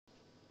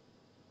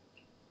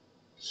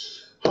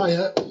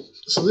Hiya.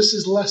 So this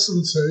is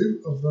lesson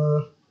 2 of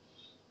the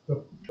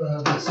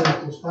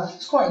circle spec.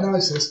 It's quite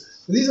nice,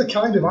 this. And these are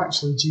kind of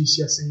actually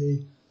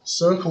GCSE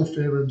circle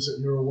theorems that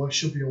you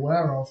should be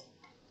aware of.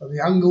 That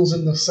the angles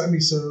in the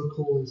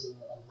semicircle is a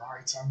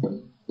right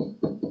angle.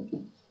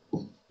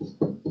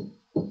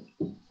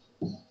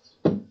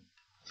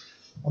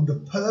 And the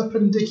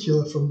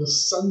perpendicular from the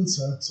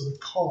centre to the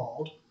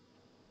chord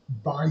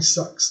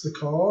bisects the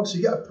chord. So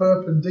you get a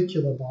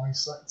perpendicular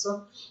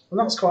bisector.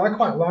 And I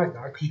quite like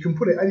that, because you can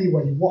put it any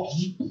way you want.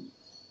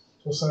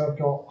 So say I've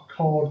got a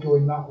chord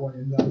going that way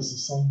and there's the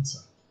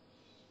centre.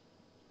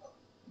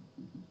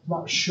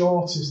 That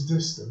shortest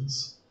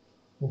distance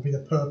will be the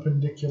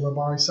perpendicular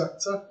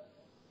bisector.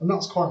 And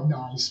that's quite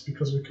nice,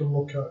 because we can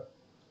look at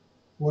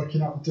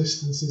working out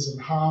distances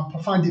and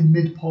finding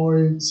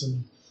midpoints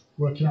and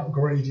working out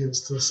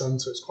gradients to the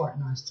centre. It's quite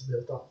nice to be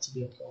that to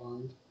be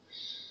applied.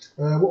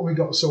 What have we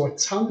got? So a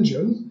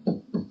tangent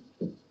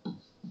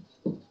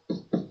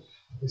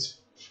is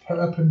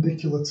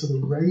perpendicular to the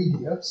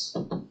radius.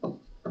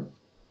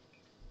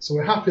 So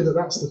we're happy that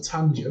that's the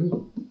tangent.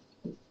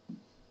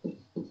 And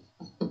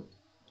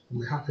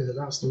we're happy that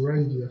that's the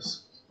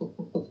radius.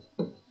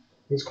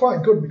 It's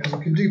quite good because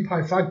we can do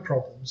Pythag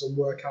problems and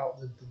work out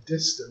the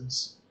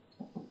distance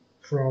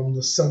from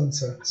the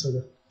centre to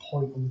the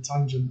point on the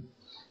tangent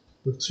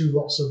with two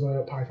lots of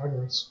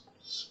Pythagoras.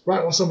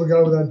 Right, let's have a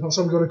go then. Let's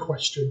have a go at a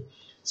question.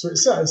 So it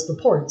says the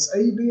points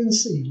A, B and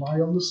C lie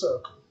on the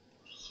circle.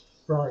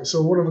 Right,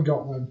 so what have I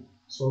got then?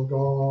 So I've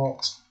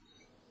got,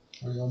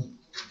 hang on,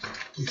 I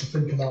need to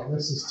think about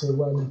this as to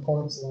where the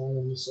points lie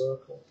on the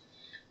circle.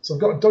 So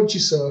I've got a dodgy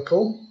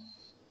circle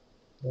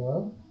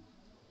there.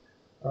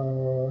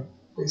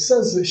 It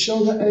says that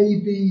show that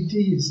ABD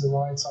is the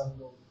right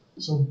angle.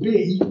 So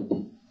B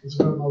is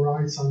where my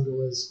right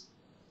angle is.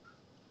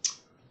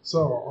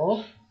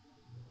 So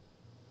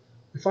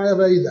if I have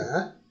A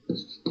there,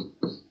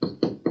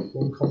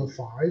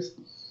 1,5,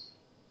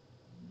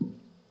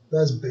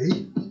 there's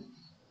B,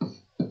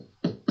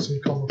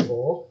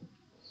 2,4,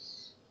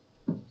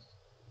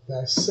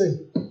 there's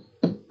C,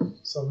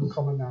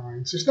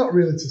 7,9. So it's not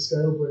really to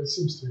scale, but it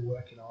seems to be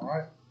working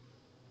alright.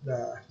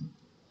 There.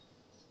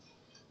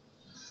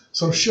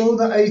 So show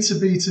that A to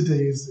B to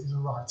D is a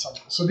right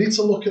angle. So I need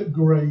to look at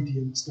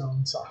gradients,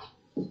 don't I?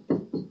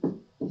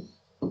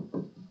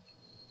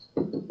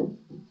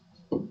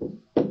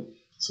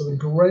 So the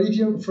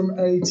gradient from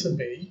A to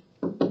B,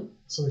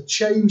 so the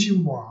change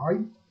in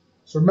Y,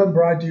 so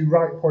remember I do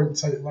right point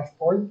take left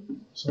point,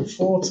 so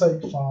 4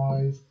 take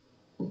 5,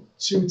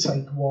 2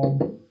 take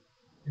 1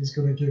 is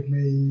going to give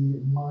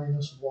me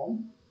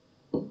 -1.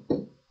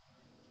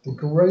 The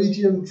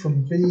gradient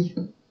from B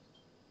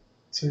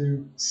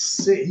to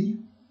C,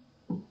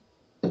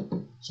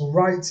 so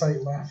right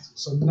take left,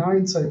 so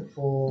 9 take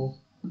 4,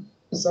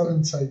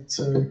 7 take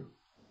 2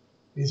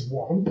 is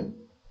 1.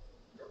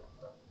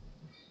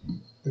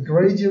 The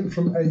gradient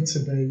from A to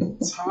B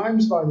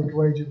times by the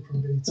gradient from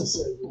B to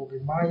C will be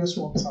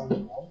 -1 times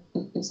 1.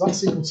 So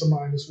that's equal to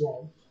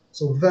 -1.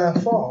 So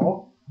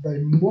therefore, they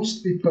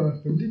must be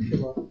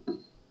perpendicular.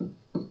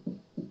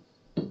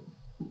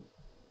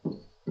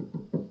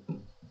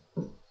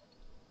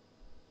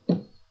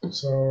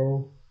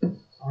 So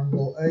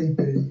angle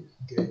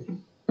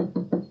ABD.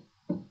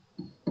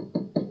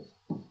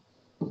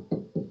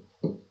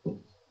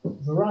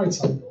 The right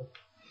angle.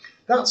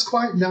 That's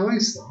quite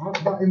nice,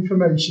 that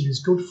information is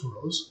good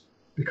for us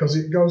because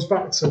it goes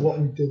back to what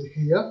we did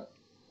here,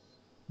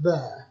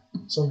 there.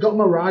 So I've got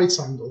my right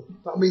angle.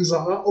 That means that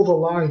other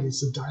line is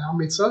the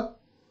diameter,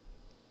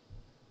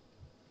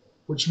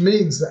 which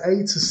means that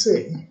A to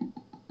C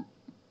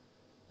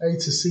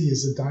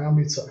is the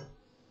diameter.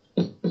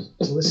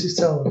 So this is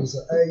telling us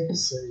that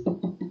AC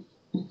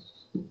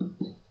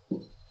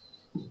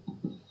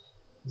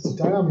is the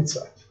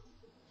diameter.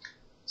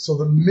 So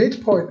the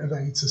midpoint of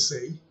A to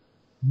C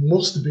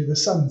must be the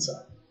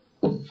centre.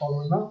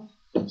 Following that?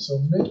 So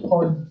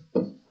midpoint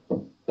of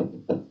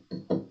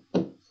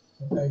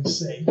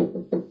AC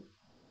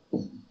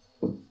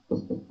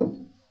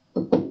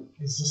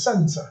is the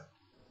centre.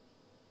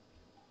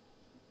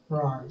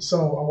 Right,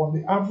 so I want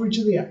the average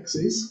of the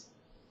x's,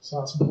 so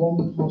that's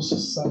 1 plus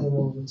 7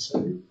 over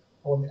 2.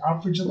 I want the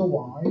average of the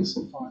y's,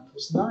 5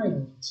 plus 9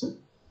 over 2.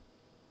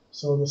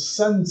 So the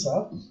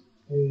centre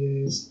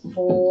is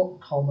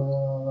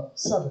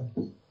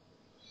 4,7.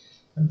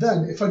 And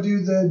then if I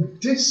do the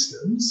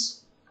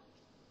distance,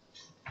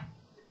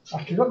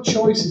 I've got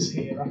choices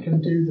here. I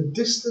can do the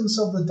distance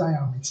of the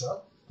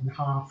diameter and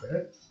half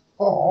it,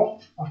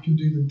 or I can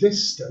do the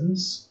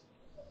distance,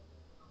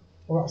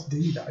 well that's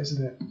D that,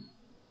 isn't it?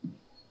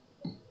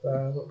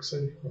 Look,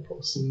 see, I put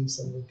a C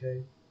instead of a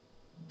D.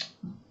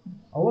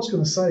 I was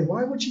going to say,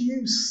 why would you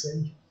use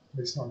C?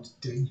 But it's not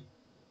D.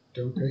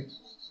 Dopey.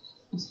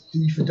 It's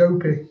D for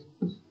dopey.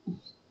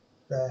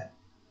 There.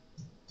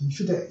 D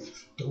for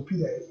Dave. Dopey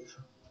Dave.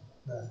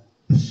 There.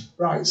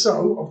 Right,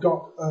 so I've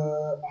got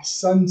my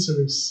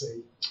centre is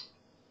C.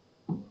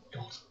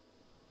 God.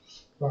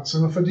 Right,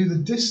 so if I do the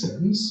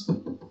distance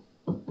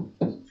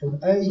from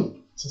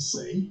A to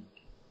C,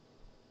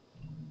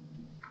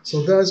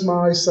 So there's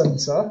my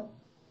centre,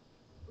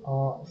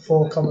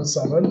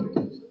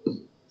 4,7.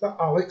 That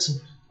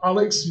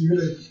Alex,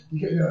 you're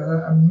getting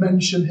a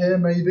mention here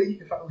maybe,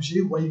 if that was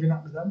you, waving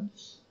at me then.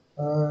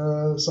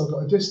 So I've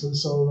got a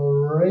distance, so the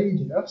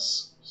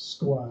radius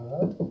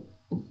squared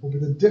will be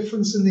the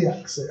difference in the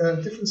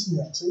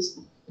x's,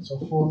 so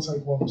 4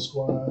 take 1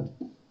 squared,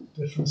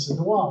 difference in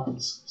the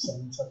y's,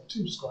 7 take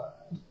 2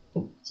 squared.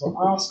 So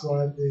r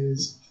squared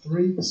is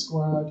 3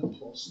 squared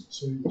plus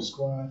 2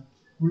 squared,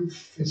 root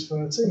is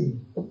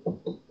 13.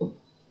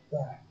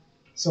 There.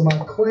 So my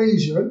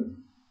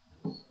equation,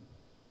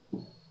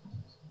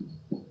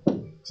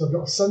 so I've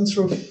got a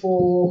centre of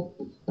 4,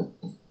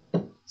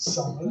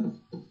 7,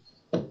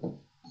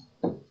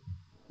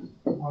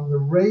 and the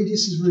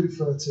radius is root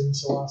 13,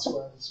 so r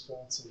squared is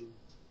 13.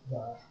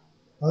 There.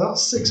 Now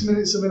that's 6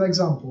 minutes of an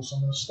example, so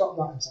I'm going to stop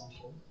that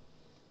example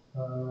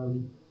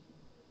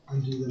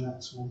and do the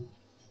next one.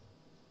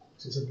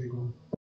 It's a big one.